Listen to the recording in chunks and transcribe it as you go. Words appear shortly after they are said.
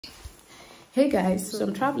Hey guys, so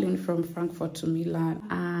I'm traveling from Frankfurt to Milan,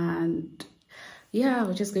 and yeah,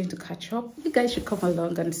 we're just going to catch up. You guys should come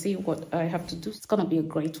along and see what I have to do. It's gonna be a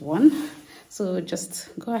great one, so just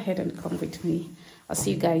go ahead and come with me. I'll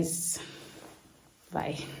see you guys.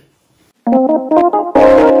 Bye.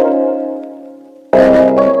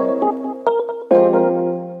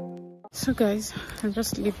 So guys, I'm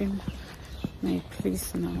just leaving my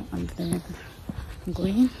place now, and then I'm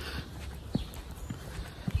going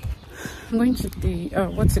to the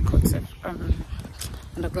what's it called,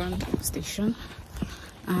 underground station,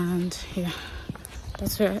 and yeah,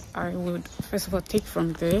 that's where I would first of all take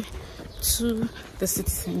from there to the city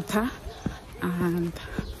center, and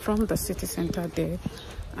from the city center there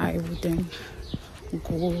I would then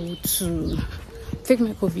go to take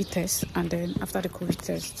my COVID test, and then after the COVID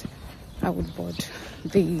test I would board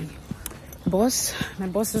the bus. My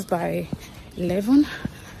bus is by 11,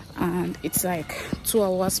 and it's like 2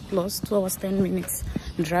 hours plus 2 hours 10 minutes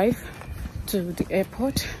drive to the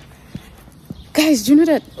airport. Guys, do you know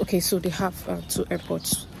that, okay, so they have 2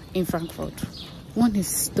 airports in Frankfurt. One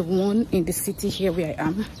is the one in the city here where I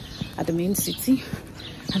am at the main city,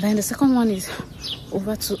 and then the second one is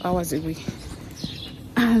over 2 hours away,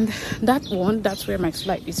 and that one, that's where my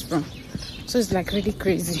flight is from. So it's like really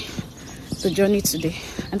crazy, the journey today.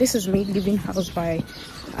 And this is me leaving house by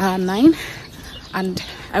 9, and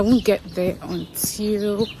I won't get there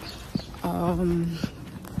until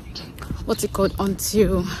what's it called,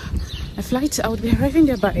 until my flight. I would be arriving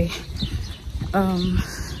there by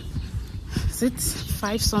is it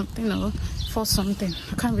 5 something or 4 something,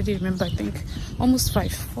 I can't really remember. I think almost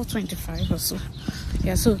 4:25 or so.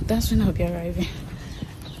 Yeah, so that's when I'll be arriving,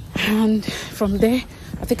 and from there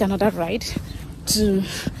I'll take another ride to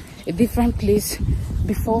a different place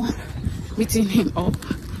before meeting him up.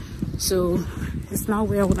 So it's now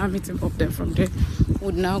where I would now meet him up. Then from there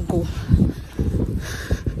would now go.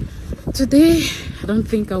 Today I don't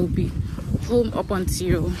think I will be home up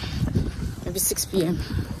until maybe 6 p.m.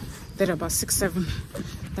 Then about 6-7.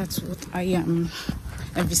 That's what I am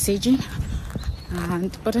envisaging.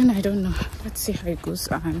 But then I don't know. Let's see how it goes,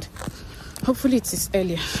 and hopefully it is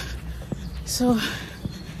earlier. So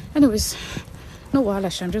anyways, no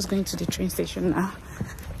wahala, I'm just going to the train station now.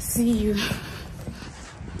 See you.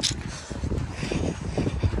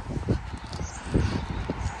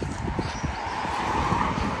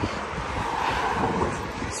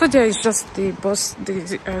 So there is just the bus,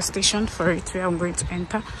 the station for it where I'm going to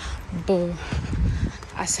enter. But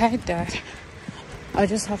aside that, I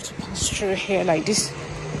just have to pass through here like this.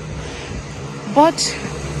 But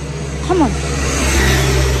come on,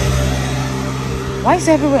 why is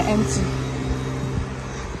everywhere empty?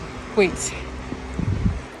 Wait,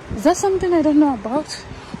 is that something I don't know about?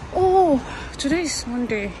 Oh, today is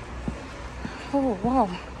Sunday. Oh wow,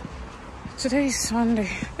 today is Sunday.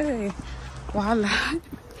 Hey, voila.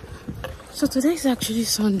 So today is actually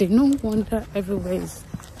Sunday. No wonder everywhere is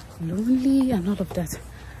lonely and all of that.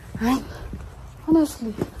 And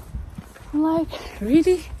honestly, I'm like,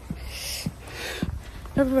 really?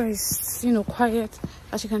 Everywhere is, quiet.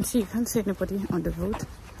 As you can see, you can't see anybody on the road.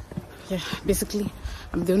 Yeah, basically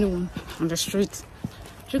I'm the only one on the street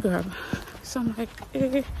to grab. So I'm like,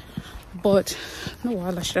 eh. But no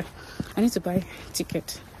wahala, I need to buy a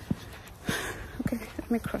ticket. Okay, let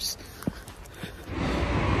me cross.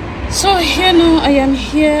 So here now, I am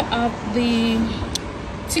here at the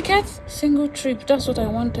ticket single trip. That's what I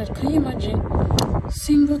wanted. Can you imagine?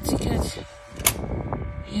 Single ticket.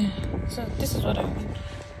 Yeah, so this is what I want.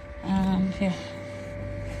 And yeah,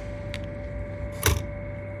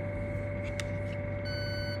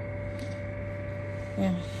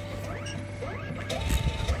 yeah.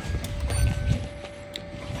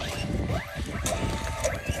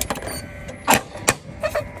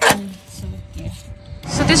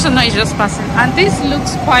 So this one now is just passing, and this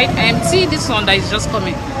looks quite empty. This one that is just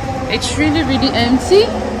coming, it's really empty.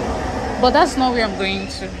 But that's not where I'm going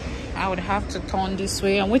to. I would have to turn this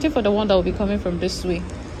way. I'm waiting for the one that will be coming from this way.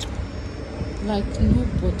 Like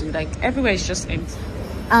nobody, like everywhere is just empty.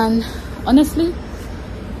 And honestly,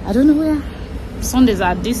 I don't know where Sundays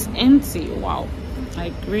are this empty. Wow,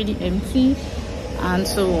 like really empty. And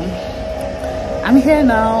so I'm here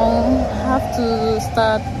now. I have to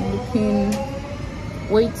start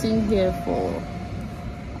waiting here for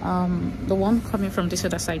the one coming from this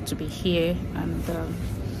other side to be here, and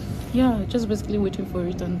yeah, just basically waiting for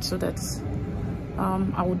it. And so that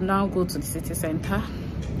I would now go to the city center.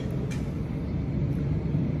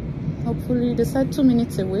 Hopefully they said 2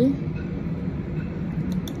 minutes away.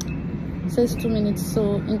 It says 2 minutes,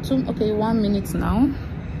 so in 1 minute now.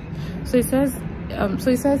 So it says so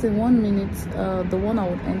it says in 1 minute the one I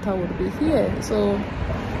would enter would be here. So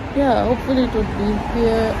yeah, hopefully it would be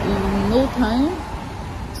here in no time,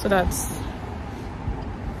 so that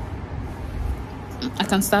I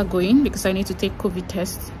can start going, because I need to take COVID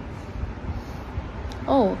test.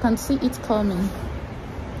 Oh, I can see it coming.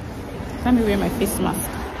 Let me wear my face mask.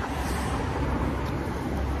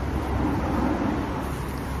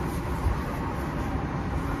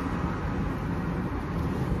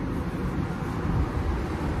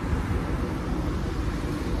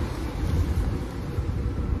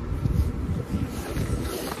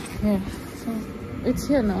 Yeah, so it's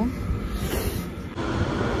here now.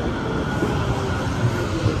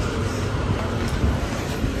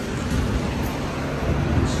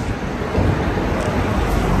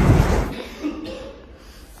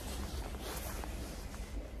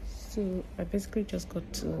 So I basically just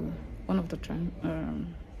got to one of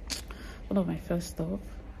my first stop,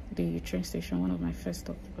 the train station. One of my first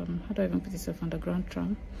stop. How do I even put this up? Underground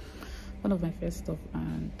tram. One of my first stop,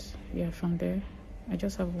 and yeah, from there I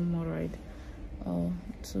just have one more ride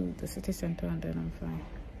to the city center, and then I'm fine.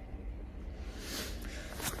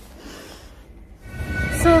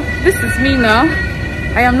 So this is me now.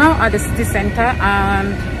 I am now at the city center,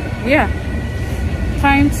 and yeah,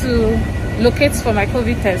 trying to locate for my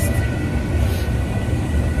COVID test,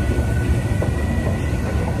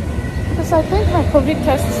 because I think my COVID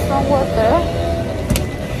test is somewhere there.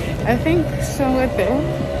 I think somewhere there.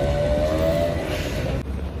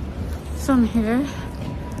 So I'm here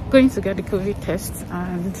going to get the COVID test,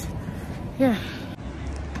 and yeah,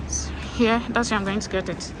 here, that's where I'm going to get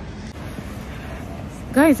it.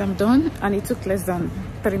 Guys, I'm done, and it took less than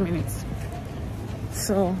 3 minutes.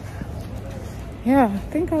 So yeah, I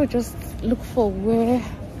think I'll just look for where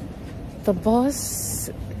the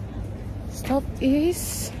bus stop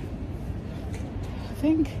is. I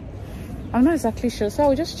think I'm not exactly sure, so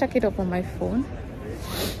I'll just check it up on my phone.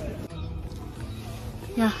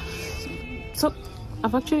 Yeah, so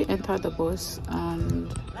I've actually entered the bus,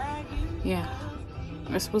 and yeah,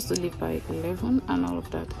 we're supposed to leave by 11 and all of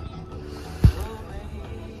that.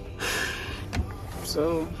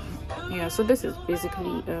 So yeah, so this is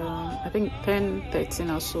basically I think 10:13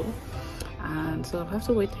 or so, and so I have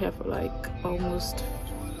to wait here for like almost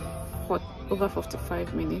over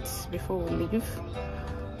 45 minutes before we leave.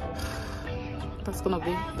 That's gonna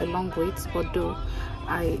be a long wait, but though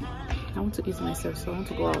I want to ease myself, so I want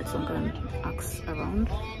to go out and go and ask around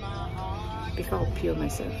before I peel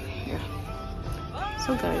myself. Yeah,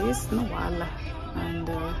 so guys, no wala, and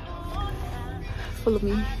follow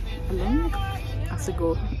me along as I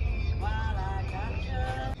go.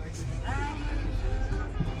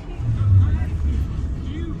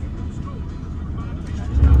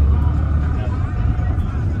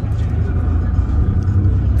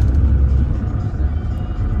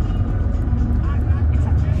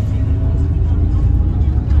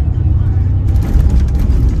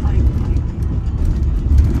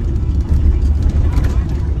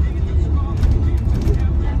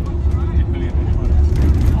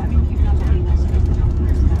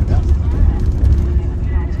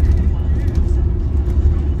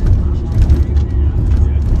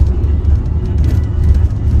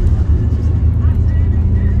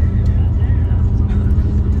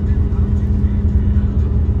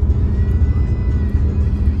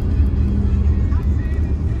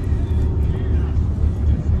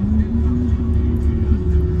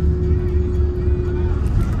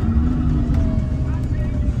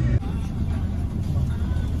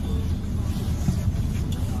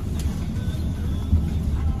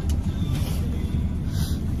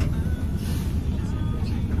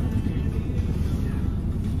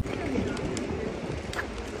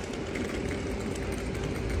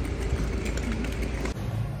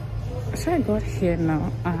 So I got here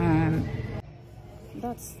now, and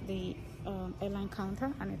that's the airline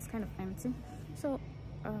counter, and it's kind of empty. So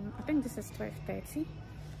I think this is 12:30.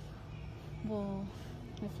 Well,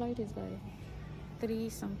 my flight is by 3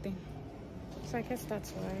 something, so I guess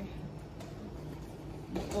that's why.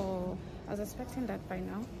 Well, I was expecting that by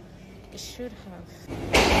now there should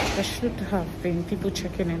have been people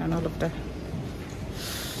checking in and all of that.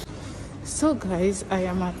 So guys, I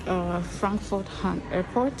am at Frankfurt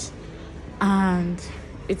airport, and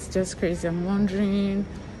it's just crazy. I'm wondering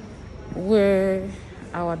where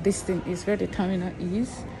our distance is, where the terminal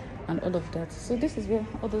is, and all of that. So this is where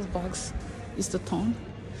all those bags is to turn.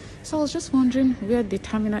 So I was just wondering where the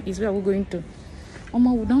terminal is, where we're going to.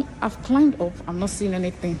 I've climbed up, I'm not seeing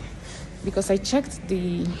anything, because I checked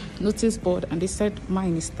the notice board and they said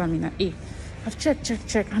mine is terminal A. I've checked,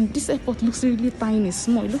 and this airport looks really tiny,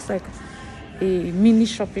 small. It looks like a mini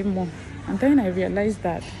shopping mall. And then I realized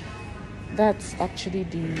that that's actually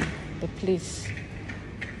the place.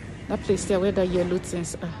 That place there where the yellow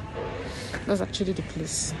things are. That's actually the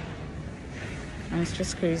place. And it's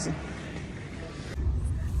just crazy.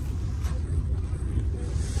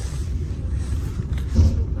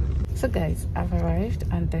 So guys, I've arrived,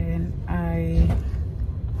 and then I'm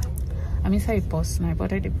inside a bus now. I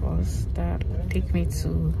boarded the bus that will take me to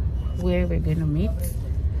where we're going to meet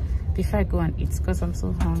before I go and eat, because I'm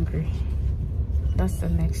so hungry. That's the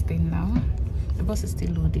next thing now. The bus is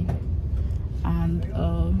still loading, and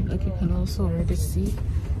like you can also already see,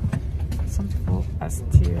 some people are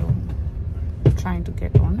still trying to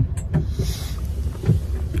get on. I'm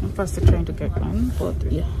still trying to get on, but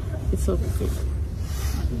yeah, it's okay.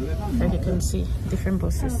 Like you can see, different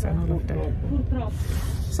buses and all of that.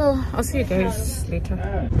 So I'll see you guys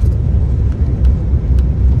later.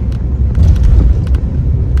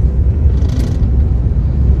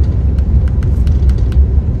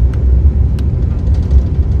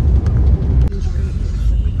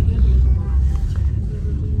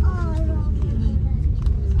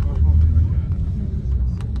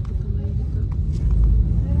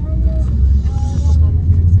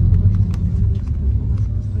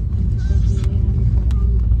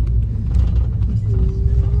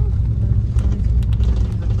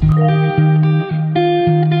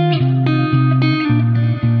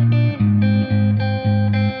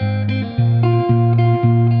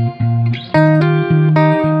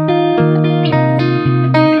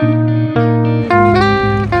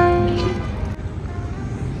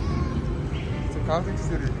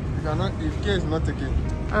 If care is not taken,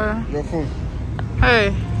 your phone.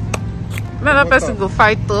 Hey, another person go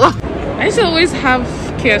fight though. I used to always have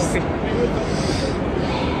KFC.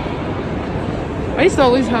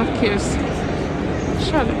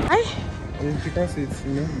 Because it's,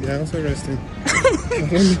 they are also resting.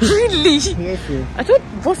 Really? Yes, I thought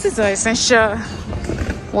buses are essential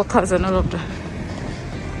workers and all of that.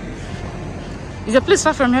 Is your place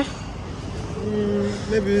far from here?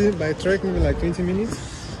 Maybe by trek, maybe like 20 minutes.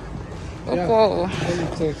 Oh, Yeah. wow.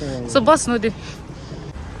 So bus no day.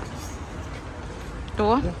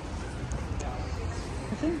 Door? Yeah.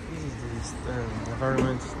 I think this is the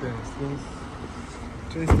environment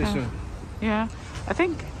train station. Yeah, I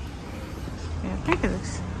think it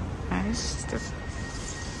looks nice. Just,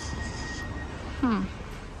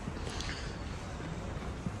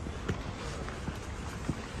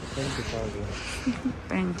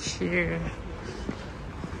 Thank you.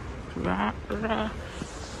 I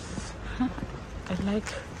like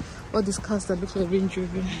all these cars that look like Range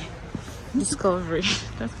Rover Discovery.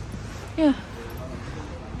 Yeah.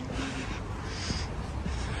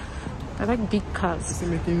 I like big cars. Is he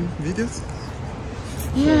making videos?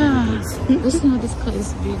 Yeah. Listen how this car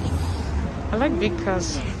is big. I like big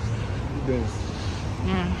cars. Yes.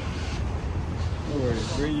 Yeah. Don't worry,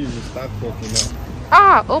 when you start walking now.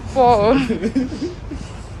 Ah, Oppo.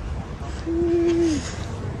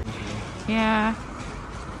 Yeah.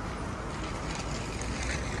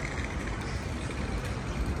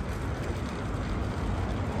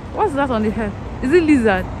 What's that on the head? Is it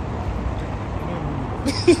lizard?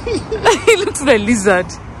 It looks like lizard.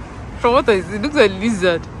 From what I see, it looks like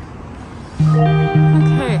lizard.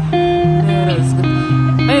 Okay. Yeah, that's good.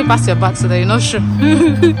 Let me pass your back so that you're not sure.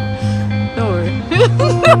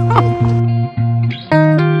 Don't worry.